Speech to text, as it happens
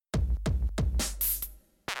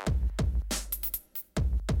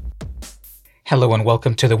Hello and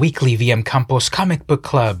welcome to the weekly vmcampos Comic Book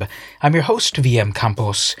Club. I'm your host,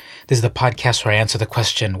 vmcampos. This is the podcast where I answer the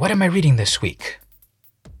question, what am I reading this week?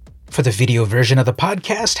 For the video version of the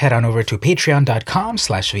podcast, head on over to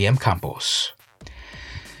patreon.com/vmcampos.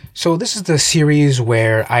 So this is the series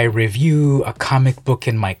where I review a comic book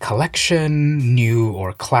in my collection, new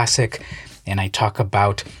or classic, and I talk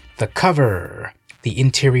about the cover, the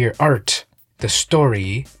interior art, the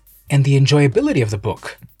story, and the enjoyability of the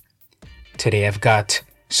book. Today I've got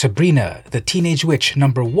Sabrina the Teenage Witch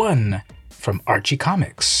 #1 from Archie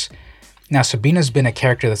Comics. Now Sabrina's been a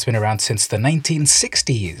character that's been around since the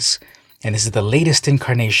 1960s, and this is the latest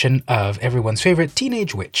incarnation of everyone's favorite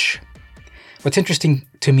teenage witch. What's interesting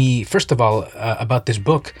to me, first of all, about this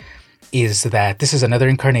book is that this is another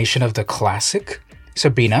incarnation of the classic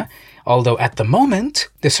Sabrina, although at the moment,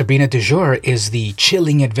 the Sabrina du jour is the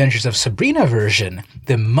Chilling Adventures of Sabrina version,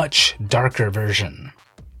 the much darker version.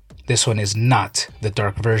 This one is not the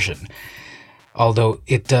dark version, although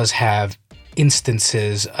it does have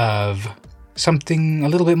instances of something a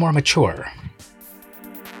little bit more mature.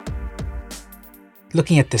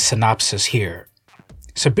 Looking at the synopsis here,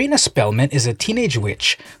 Sabrina Spellman is a teenage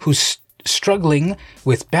witch who's struggling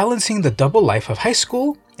with balancing the double life of high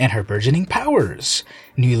school and her burgeoning powers.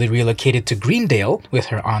 Newly relocated to Greendale with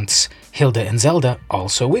her aunts Hilda and Zelda,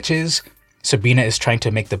 also witches, Sabrina is trying to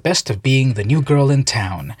make the best of being the new girl in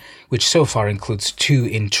town, which so far includes 2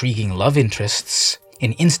 intriguing love interests,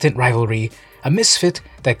 an instant rivalry, a misfit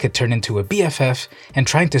that could turn into a BFF, and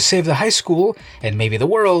trying to save the high school, and maybe the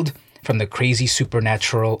world, from the crazy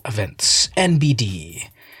supernatural events. NBD.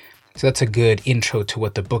 So that's a good intro to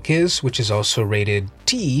what the book is, which is also rated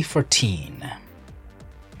T for teen.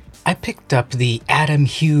 I picked up the Adam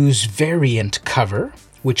Hughes variant cover,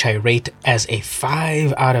 which I rate as a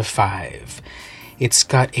 5 out of 5. It's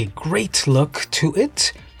got a great look to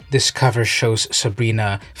it. This cover shows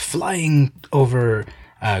Sabrina flying over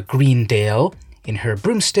Greendale in her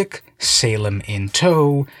broomstick, Salem in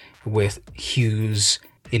tow, with Hughes'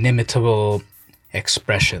 inimitable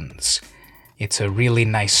expressions. It's a really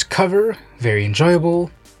nice cover, very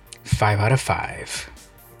enjoyable, 5 out of 5.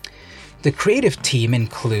 The creative team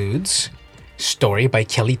includes story by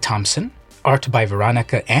Kelly Thompson, art by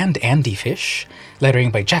Veronica and Andy Fish, lettering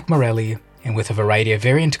by Jack Morelli, and with a variety of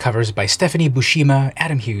variant covers by Stephanie Bushima,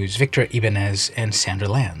 Adam Hughes, Victor Ibanez, and Sandra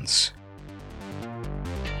Lanz.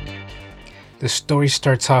 The story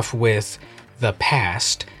starts off with the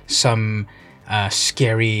past. Some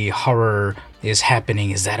scary horror is happening.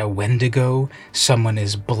 Is that a wendigo? Someone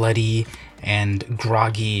is bloody and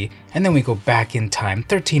groggy. And then we go back in time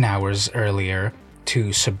 13 hours earlier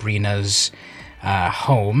to Sabrina's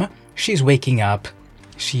home. She's waking up.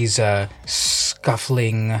 She's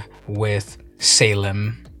scuffling with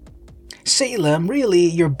Salem. Salem, really?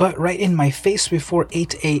 Your butt right in my face before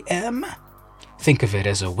 8 a.m.? Think of it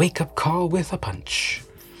as a wake-up call with a punch.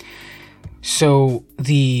 So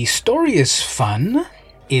the story is fun.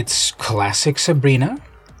 It's classic Sabrina,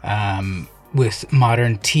 with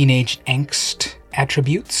modern teenage angst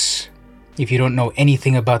attributes. If you don't know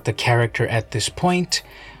anything about the character at this point,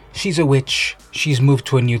 she's a witch, she's moved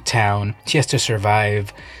to a new town, she has to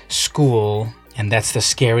survive school, and that's the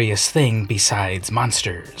scariest thing besides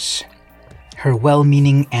monsters. Her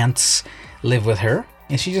well-meaning aunts live with her,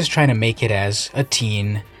 and she's just trying to make it as a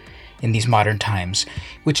teen in these modern times,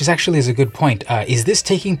 which is a good point. Is this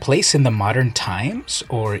taking place in the modern times,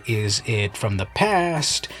 or is it from the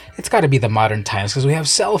past? It's got to be the modern times, because we have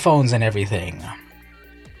cell phones and everything.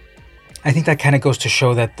 I think that kind of goes to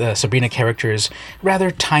show that the Sabrina character is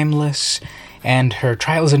rather timeless, and her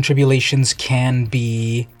trials and tribulations can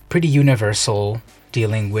be pretty universal,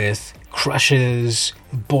 dealing with crushes,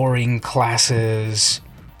 boring classes,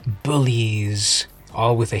 bullies,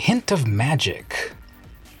 all with a hint of magic.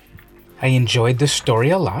 I enjoyed the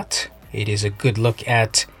story a lot. It is a good look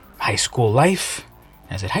at high school life.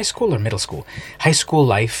 Is it high school or middle school? High school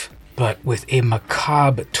life, but with a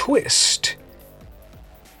macabre twist.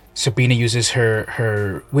 Sabrina uses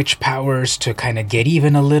her witch powers to kind of get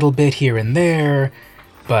even a little bit here and there,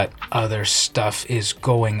 but other stuff is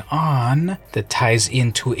going on that ties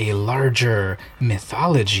into a larger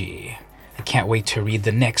mythology. I can't wait to read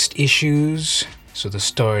the next issues. So the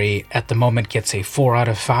story at the moment gets a 4 out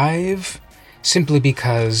of 5, simply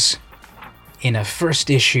because in a first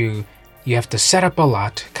issue, you have to set up a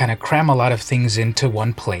lot, kind of cram a lot of things into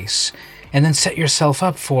one place, and then set yourself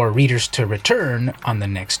up for readers to return on the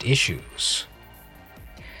next issues.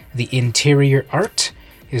 The interior art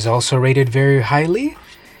is also rated very highly.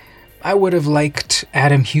 I would have liked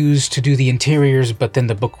Adam Hughes to do the interiors, but then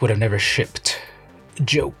the book would have never shipped.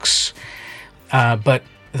 Jokes. But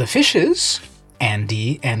the fishes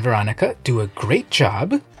Andy and Veronica do a great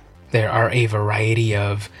job. There are a variety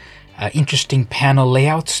of interesting panel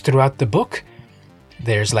layouts throughout the book.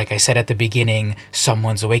 There's, like I said at the beginning,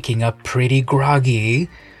 someone's waking up pretty groggy,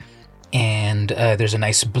 and there's a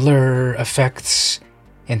nice blur effects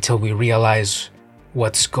until we realize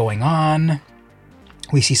what's going on.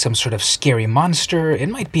 We see some sort of scary monster. It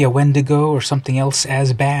might be a wendigo or something else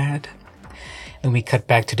as bad. Then we cut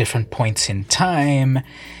back to different points in time.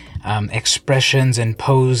 Expressions and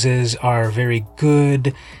poses are very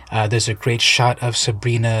good. There's a great shot of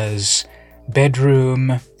Sabrina's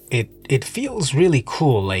bedroom. It feels really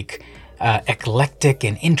cool, like eclectic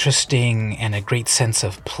and interesting, and a great sense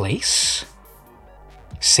of place.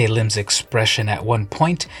 Salem's expression at one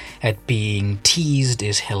point at being teased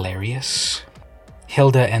is hilarious.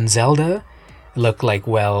 Hilda and Zelda look like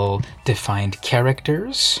well-defined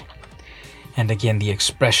characters. And again, the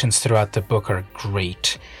expressions throughout the book are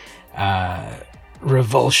great.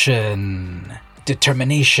 Revulsion,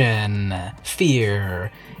 determination,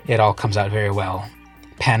 fear, it all comes out very well.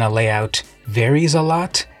 Panel layout varies a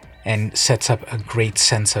lot and sets up a great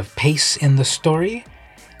sense of pace in the story,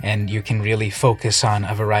 and you can really focus on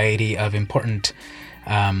a variety of important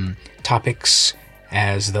topics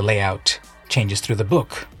as the layout changes through the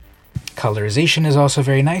book. Colorization is also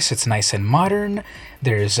very nice. It's nice and modern.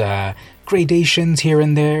 There's gradations here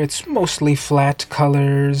and there. It's mostly flat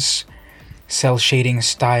colors, cell shading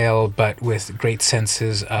style, but with great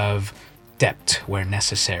senses of depth where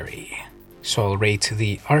necessary. So I'll rate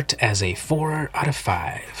the art as a 4 out of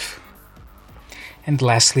 5. And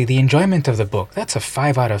lastly, the enjoyment of the book. That's a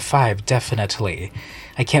 5 out of 5, definitely.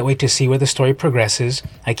 I can't wait to see where the story progresses.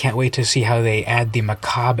 I can't wait to see how they add the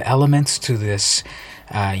macabre elements to this,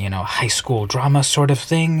 high school drama sort of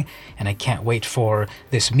thing. And I can't wait for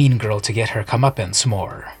this mean girl to get her comeuppance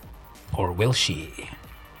more. Or will she?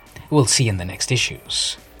 We'll see in the next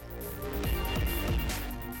issues.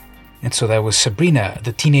 And so that was Sabrina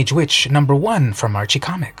the Teenage Witch #1 from Archie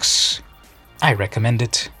Comics. I recommend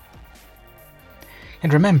it.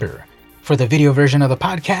 And remember, for the video version of the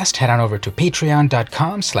podcast, head on over to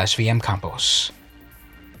patreon.com/vmcampos.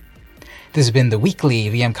 This has been the weekly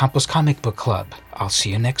VM Campos Comic Book Club. I'll see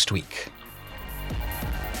you next week.